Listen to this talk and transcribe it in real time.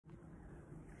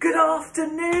Good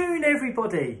afternoon,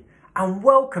 everybody, and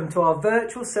welcome to our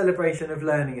virtual celebration of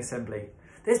Learning Assembly.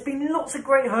 There's been lots of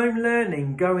great home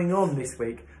learning going on this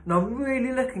week, and I'm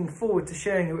really looking forward to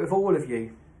sharing it with all of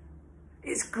you.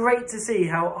 It's great to see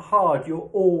how hard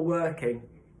you're all working.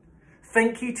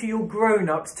 Thank you to your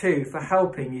grown-ups too for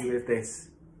helping you with this.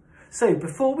 So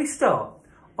before we start,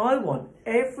 I want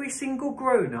every single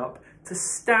grown-up to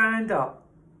stand up.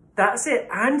 That's it,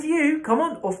 and you, come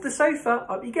on, off the sofa,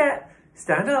 up you get.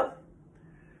 Stand up.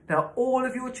 Now all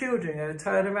of your children are going to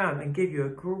turn around and give you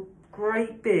a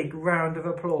great big round of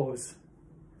applause.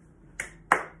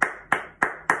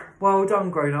 Well done,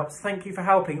 grown-ups. Thank you for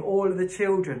helping all of the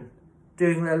children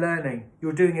doing their learning.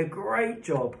 You're doing a great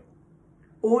job.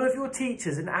 All of your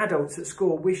teachers and adults at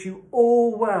school wish you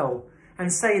all well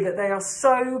and say that they are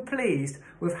so pleased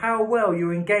with how well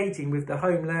you're engaging with the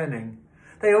home learning.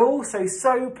 They are also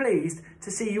so pleased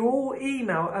to see you all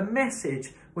email a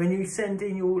message when you send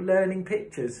in your learning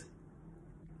pictures.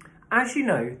 As you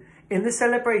know, in the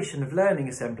celebration of Learning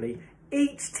Assembly,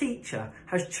 each teacher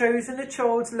has chosen a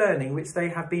child's learning which they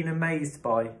have been amazed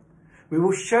by. We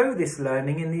will show this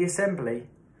learning in the assembly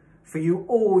for you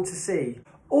all to see,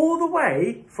 all the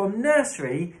way from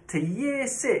nursery to year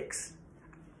 6.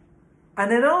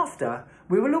 And then after,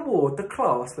 we will award the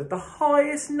class with the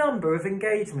highest number of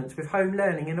engagements with home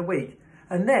learning in a week,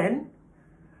 and then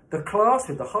the class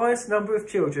with the highest number of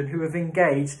children who have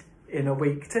engaged in a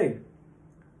week too.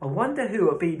 I wonder who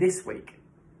it'll be this week.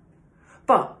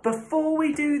 But before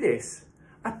we do this,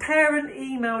 a parent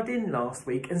emailed in last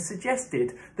week and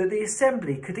suggested that the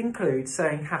assembly could include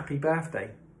saying happy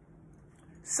birthday.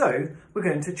 So we're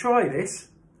going to try this.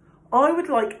 I would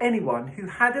like anyone who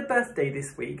had a birthday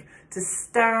this week to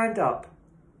stand up.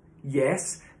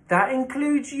 Yes, that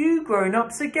includes you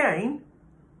grown-ups again.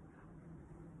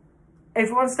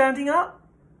 Everyone standing up?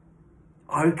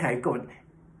 Okay, go on.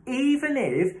 Even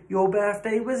if your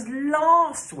birthday was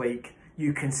last week,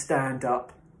 you can stand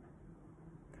up.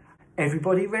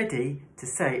 Everybody ready to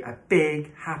say a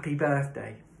big happy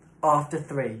birthday? After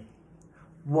 3.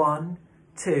 1,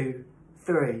 2,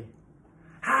 3.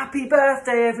 Happy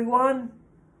birthday, everyone.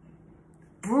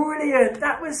 Brilliant.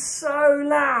 That was so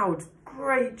loud.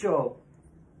 Great job.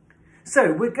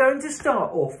 So we're going to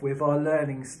start off with our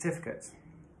learning certificates.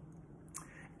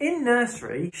 In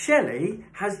nursery, Shelley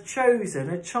has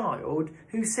chosen a child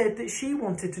who said that she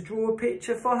wanted to draw a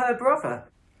picture for her brother.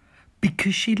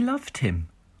 Because she loved him.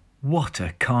 What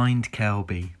a kind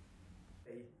Kelby.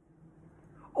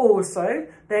 Also,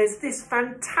 there's this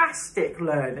fantastic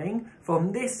learning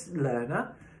from this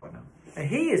learner.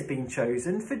 He has been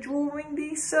chosen for drawing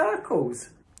these circles.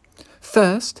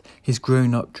 First, his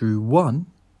grown-up drew 1,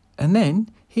 and then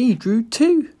he drew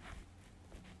 2.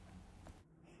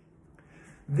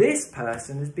 This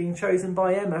person has been chosen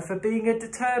by Emma for being a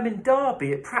determined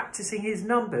Derby at practising his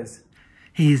numbers.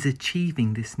 He is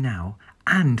achieving this now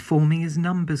and forming his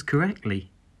numbers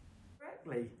correctly.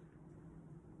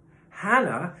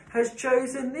 Hannah has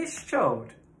chosen this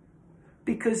child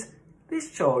because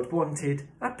this child wanted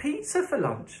a pizza for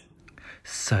lunch.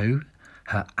 So,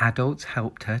 her adults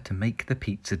helped her to make the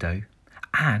pizza dough,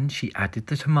 and she added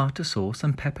the tomato sauce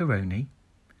and pepperoni.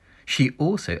 She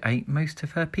also ate most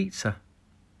of her pizza.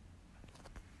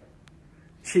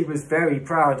 She was very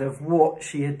proud of what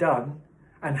she had done,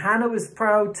 and Hannah was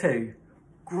proud too.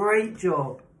 Great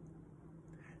job.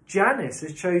 Janice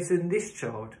has chosen this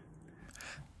child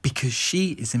because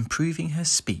she is improving her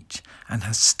speech and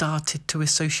has started to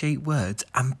associate words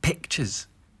and pictures.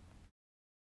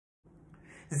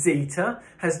 Zita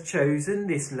has chosen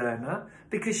this learner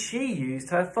because she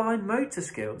used her fine motor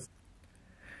skills,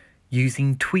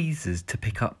 using tweezers to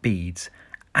pick up beads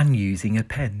and using a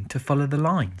pen to follow the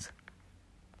lines.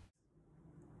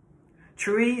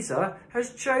 Teresa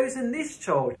has chosen this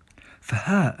child for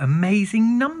her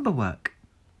amazing number work.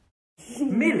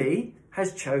 Millie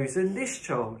has chosen this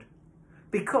child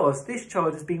because this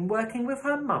child has been working with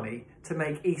her mummy to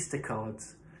make Easter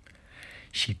cards.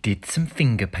 She did some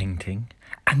finger painting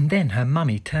and then her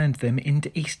mummy turned them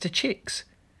into Easter chicks.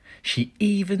 She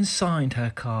even signed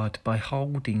her card by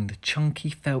holding the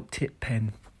chunky felt tip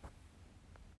pen.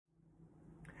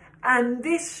 And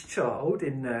this child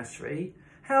in nursery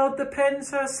held the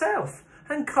pens herself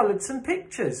and coloured some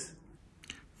pictures.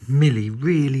 Millie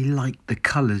really liked the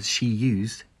colours she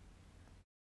used.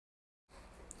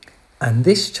 And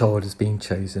this child has been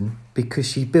chosen because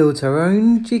she builds her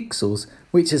own jigsaws,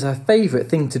 which is her favourite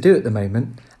thing to do at the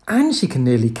moment, and she can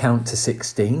nearly count to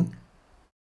 16.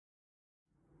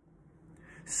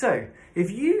 So,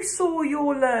 if you saw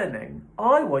your learning,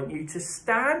 I want you to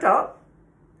stand up.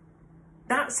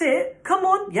 That's it. Come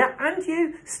on. Yeah, and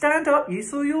you. Stand up. You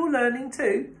saw your learning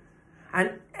too.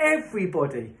 And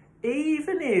everybody,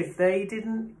 even if they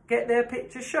didn't get their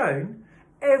picture shown,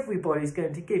 everybody's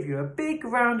going to give you a big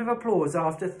round of applause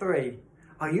after 3.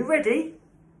 Are you ready?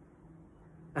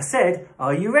 I said,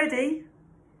 are you ready?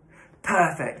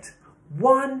 Perfect.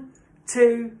 1,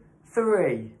 2,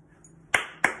 3.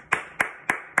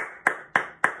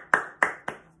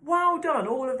 Well done,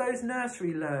 all of those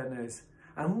nursery learners.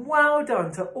 And well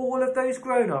done to all of those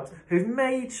grown-ups who've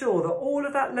made sure that all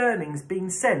of that learning's been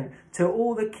sent to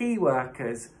all the key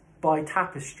workers by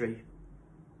Tapestry.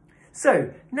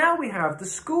 So now we have the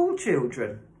school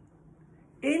children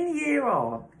in Year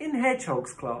R, in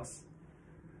Hedgehog's class.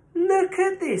 Look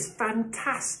at this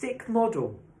fantastic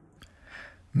model.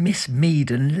 Miss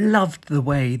Meaden loved the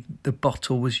way the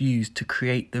bottle was used to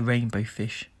create the rainbow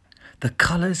fish. The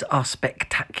colours are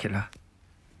spectacular.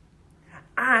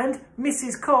 And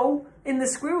Mrs. Cole in the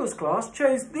Squirrels class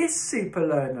chose this super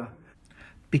learner.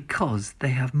 Because they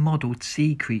have modelled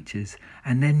sea creatures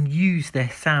and then used their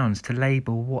sounds to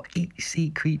label what each sea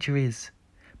creature is.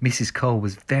 Mrs. Cole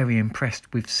was very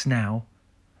impressed with Snow.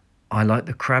 I like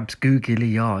the crab's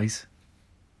googly eyes.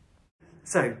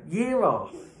 So, Year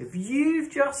R, if you've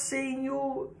just seen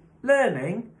your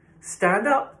learning, stand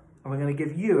up and we're going to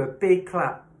give you a big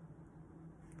clap.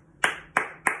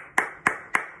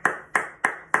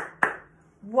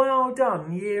 Well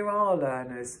done, Year R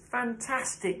learners.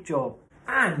 Fantastic job.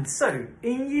 And so,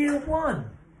 in Year 1,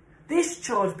 this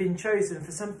child's been chosen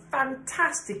for some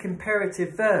fantastic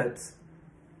imperative verbs.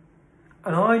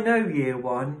 And I know Year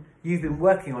 1, you've been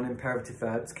working on imperative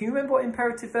verbs. Can you remember what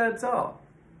imperative verbs are?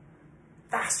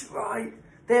 That's right,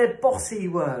 they're bossy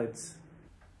words.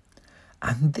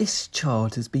 And this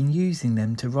child has been using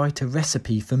them to write a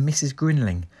recipe for Mrs.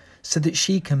 Grinling so that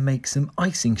she can make some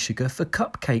icing sugar for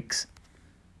cupcakes.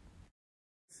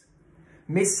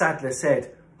 Miss Sadler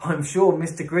said, I'm sure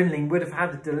Mr. Grinling would have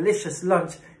had a delicious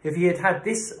lunch if he had had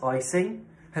this icing,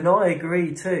 and I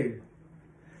agree too.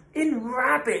 In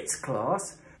Rabbit's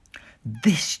class,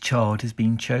 this child has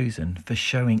been chosen for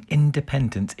showing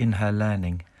independence in her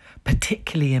learning,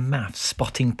 particularly in maths,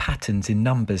 spotting patterns in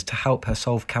numbers to help her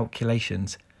solve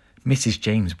calculations. Mrs.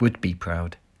 James would be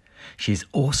proud. She has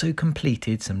also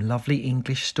completed some lovely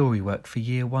English story work for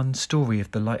Year 1 Story of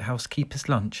the Lighthouse Keeper's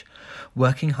Lunch,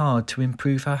 working hard to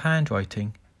improve her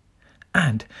handwriting.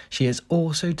 And she has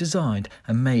also designed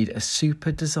and made a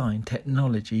super design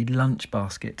technology lunch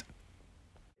basket.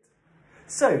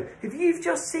 So, if you've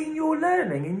just seen your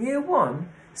learning in Year 1,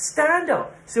 stand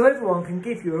up so everyone can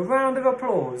give you a round of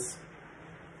applause.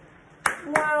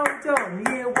 Well done,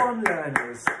 Year 1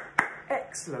 learners.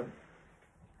 Excellent.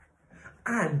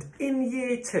 And in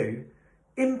Year 2,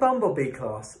 in Bumblebee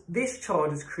class, this child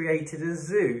has created a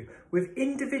zoo with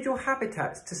individual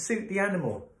habitats to suit the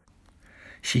animal.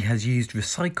 She has used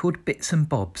recycled bits and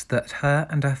bobs that her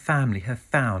and her family have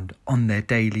found on their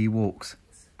daily walks.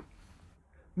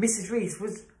 Mrs. Reese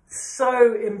was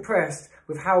so impressed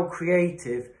with how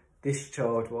creative this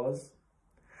child was.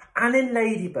 And in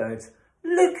Ladybirds,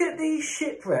 look at these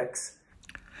shipwrecks.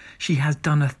 She has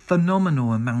done a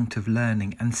phenomenal amount of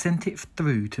learning and sent it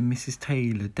through to Mrs.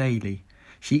 Taylor daily.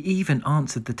 She even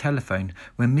answered the telephone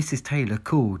when Mrs. Taylor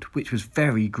called, which was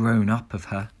very grown up of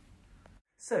her.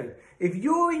 So, if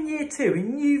you're in Year 2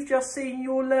 and you've just seen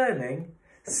your learning,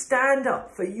 stand up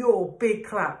for your big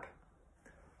clap.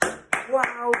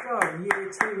 Well done,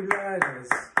 Year 2 learners.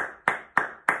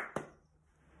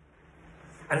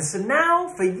 And so now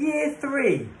for Year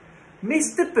 3,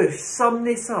 Mr. Bush summed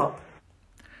this up.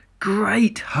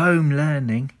 Great home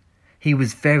learning. He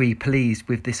was very pleased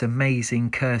with this amazing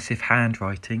cursive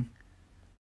handwriting.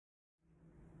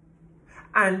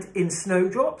 And in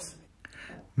Snowdrops,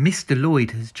 Mr.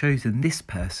 Lloyd has chosen this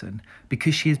person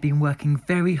because she has been working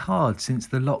very hard since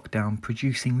the lockdown,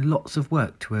 producing lots of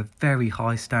work to a very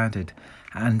high standard,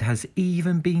 and has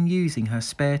even been using her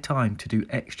spare time to do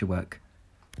extra work.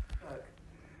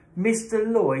 Mr.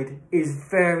 Lloyd is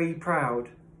very proud.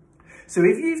 So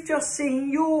if you've just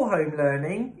seen your home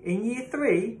learning in Year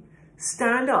 3,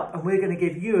 stand up and we're going to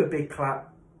give you a big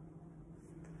clap.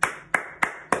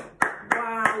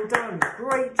 Well done.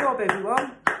 Great job,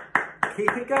 everyone.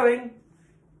 Keep it going.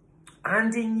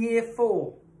 And in Year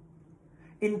 4,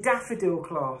 in Daffodil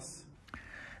class.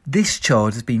 This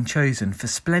child has been chosen for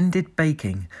splendid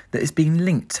baking that has been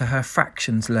linked to her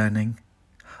fractions learning.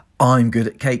 I'm good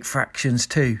at cake fractions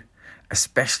too,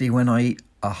 especially when I eat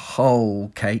a whole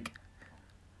cake.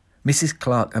 Mrs.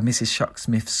 Clark and Mrs.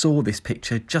 Shucksmith saw this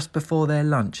picture just before their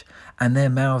lunch and their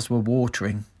mouths were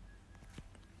watering.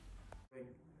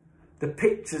 The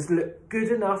pictures look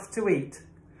good enough to eat.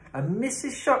 and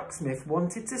Mrs. Shucksmith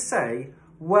wanted to say,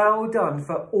 well done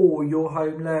for all your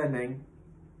home learning.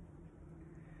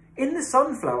 In the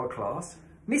sunflower class,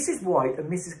 Mrs. White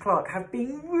and Mrs. Clark have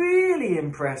been really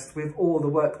impressed with all the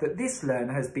work that this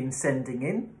learner has been sending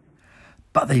in.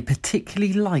 But they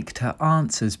particularly liked her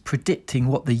answers predicting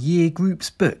what the year group's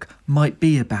book might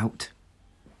be about.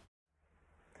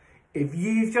 If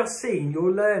you've just seen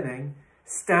your learning,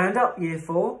 stand up, Year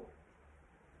 4.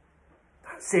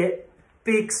 That's it.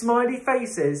 Big smiley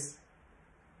faces.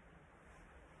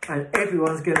 And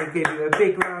everyone's going to give you a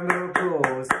big round of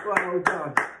applause. Well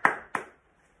done.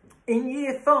 In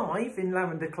Year 5, in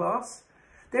Lavender class,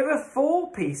 there are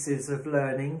 4 pieces of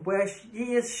learning where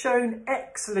she has shown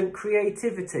excellent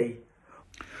creativity.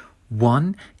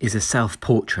 One is a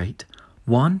self-portrait,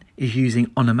 one is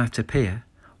using onomatopoeia,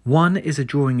 one is a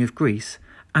drawing of Greece,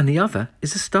 and the other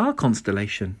is a star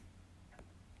constellation.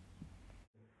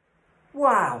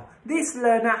 Wow, this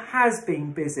learner has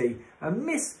been busy and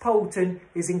Miss Poulton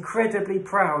is incredibly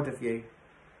proud of you.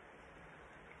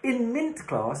 In Mint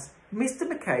class, Mr.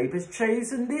 McCabe has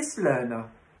chosen this learner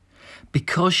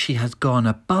because she has gone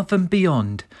above and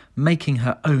beyond making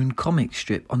her own comic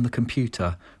strip on the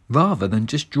computer rather than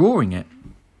just drawing it.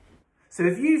 So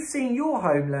if you've seen your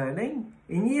home learning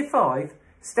in Year 5,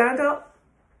 stand up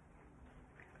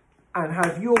and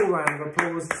have your round of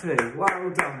applause too. Well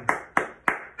done.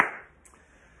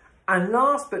 And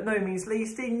last but no means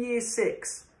least, in Year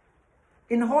 6,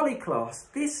 in Holly class,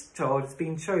 this child has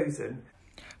been chosen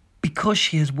because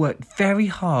she has worked very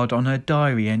hard on her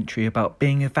diary entry about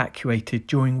being evacuated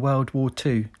during World War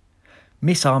II.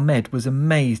 Miss Ahmed was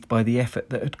amazed by the effort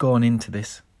that had gone into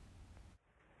this.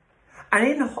 And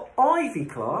in Ivy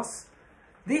class,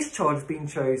 this child has been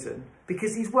chosen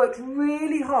because he's worked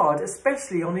really hard,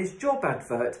 especially on his job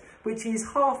advert, which he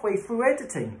is halfway through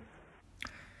editing.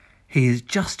 He has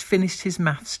just finished his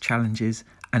maths challenges,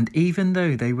 and even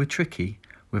though they were tricky,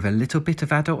 with a little bit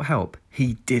of adult help,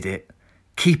 he did it.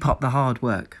 Keep up the hard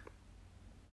work.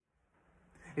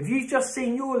 If you've just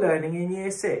seen your learning in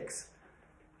Year 6,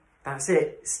 that's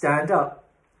it. Stand up,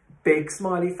 big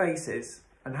smiley faces,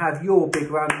 and have your big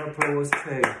round of applause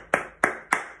too.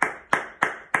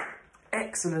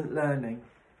 Excellent learning.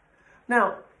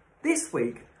 Now, this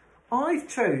week, I've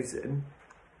chosen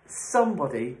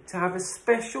somebody to have a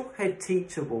special head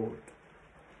teacher award.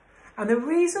 And the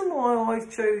reason why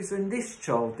I've chosen this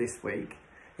child this week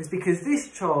is because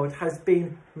this child has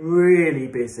been really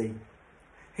busy.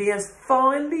 He has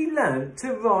finally learnt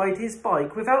to ride his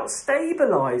bike without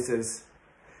stabilisers.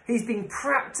 He's been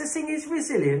practising his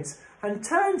resilience and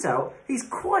turns out he's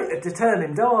quite a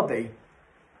determined Derby.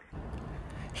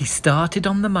 He started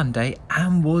on the Monday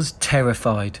and was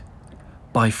terrified.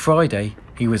 By Friday,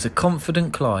 he was a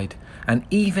confident Clyde and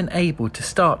even able to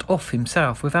start off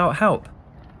himself without help.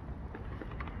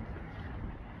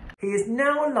 He is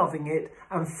now loving it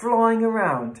and flying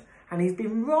around, and he's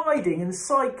been riding and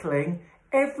cycling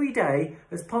every day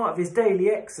as part of his daily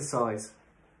exercise.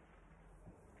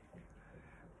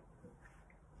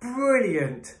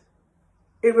 Brilliant!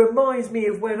 It reminds me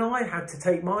of when I had to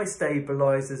take my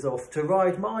stabilisers off to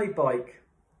ride my bike.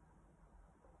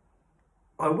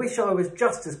 I wish I was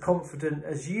just as confident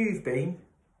as you've been.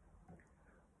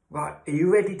 Right, are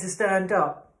you ready to stand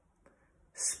up?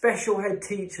 Special Head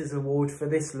Teachers Award for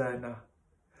this learner.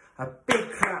 A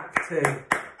big clap too.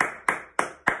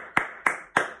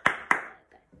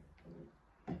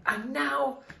 And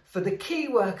now for the key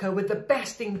worker with the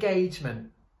best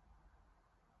engagement.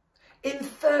 In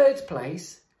 3rd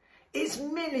place, it's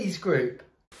Millie's group.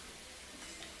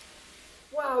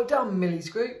 Well done, Millie's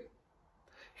group.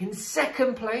 In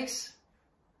 2nd place,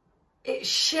 it's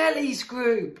Shelley's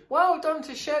group. Well done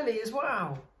to Shelley as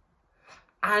well.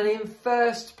 And in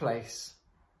 1st place,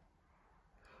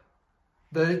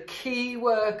 the key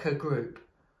worker group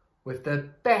with the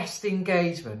best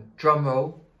engagement, drum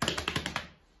roll,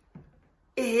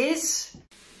 is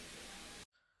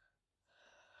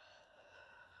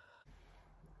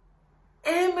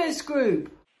Emma's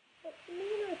group.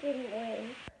 Nina didn't win.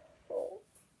 Oh.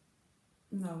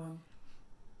 No one.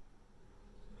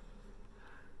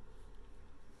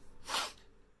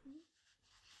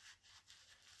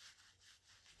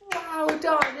 Well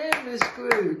done, Emma's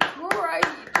group. Great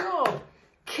job.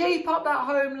 Keep up that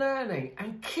home learning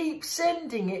and keep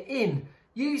sending it in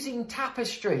using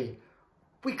Tapestry.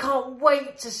 We can't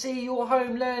wait to see your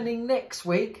home learning next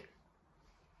week.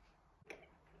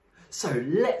 So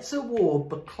let's award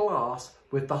the class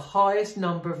with the highest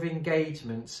number of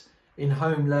engagements in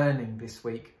home learning this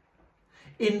week.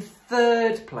 In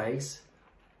 3rd place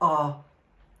are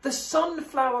the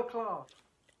Sunflower class.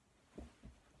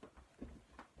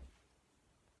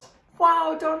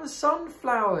 Well done,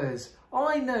 Sunflowers.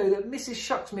 I know that Mrs.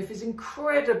 Shucksmith is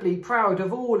incredibly proud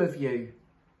of all of you.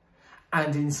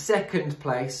 And in second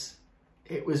place,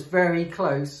 it was very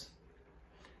close,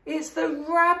 it's the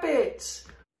Rabbits.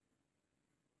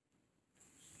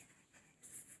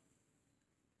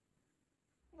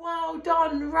 Well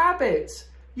done, Rabbits.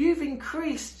 You've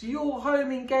increased your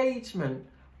home engagement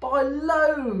by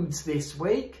loads this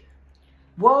week.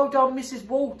 Well done, Mrs.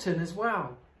 Walton, as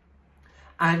well.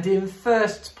 And in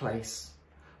first place,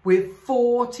 with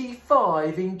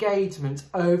 45 engagements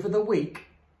over the week,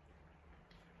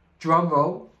 drum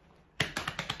roll,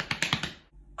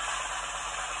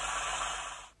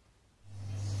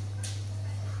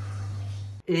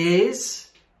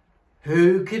 is,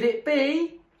 who could it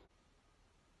be?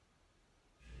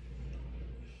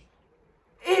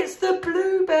 It's the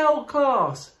Bluebell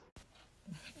class.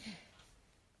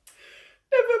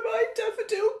 Never mind,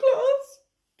 Daffodil class.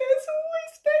 There's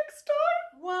always next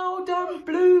time. Well done,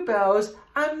 Bluebells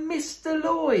and Mr.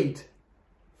 Lloyd.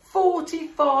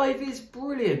 45 is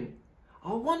brilliant.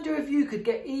 I wonder if you could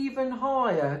get even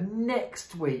higher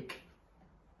next week.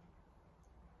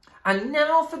 And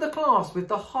now for the class with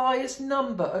the highest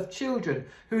number of children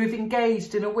who have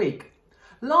engaged in a week.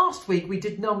 Last week we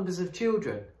did numbers of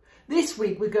children. This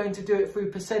week we're going to do it through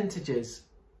percentages.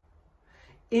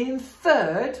 In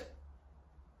third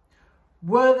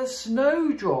were the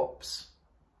Snowdrops.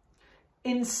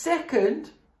 In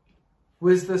second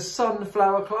was the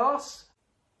Sunflower class.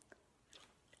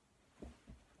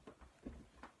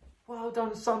 Well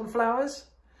done, Sunflowers.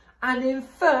 And in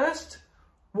first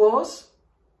was,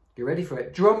 get ready for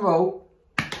it, drum roll,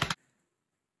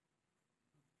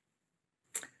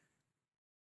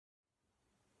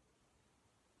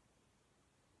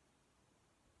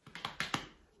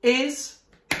 it's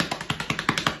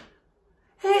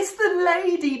the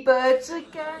Ladybirds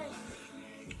again.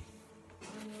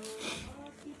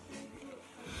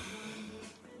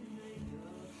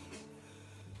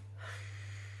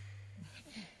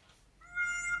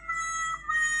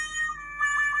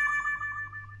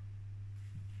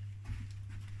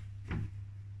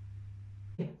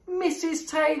 Mrs.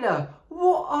 Taylor,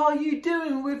 what are you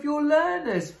doing with your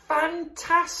learners?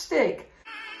 Fantastic!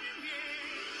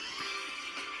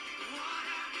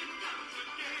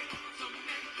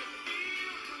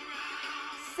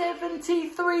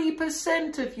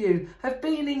 73% of you have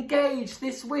been engaged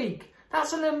this week.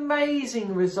 That's an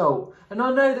amazing result, and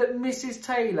I know that Mrs.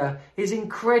 Taylor is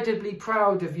incredibly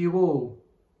proud of you all.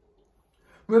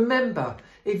 Remember,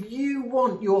 if you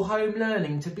want your home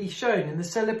learning to be shown in the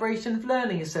Celebration of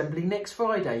Learning Assembly next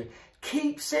Friday,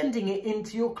 keep sending it in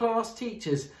to your class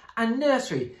teachers, and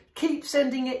nursery, keep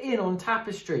sending it in on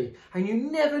Tapestry, and you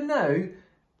never know,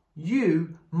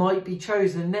 you might be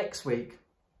chosen next week.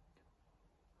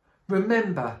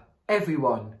 Remember,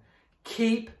 everyone,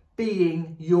 keep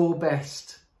being your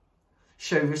best.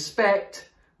 Show respect,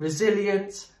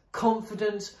 resilience,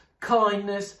 confidence,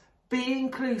 kindness, be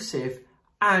inclusive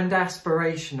and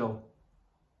aspirational.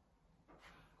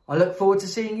 I look forward to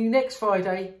seeing you next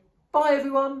Friday. Bye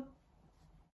everyone.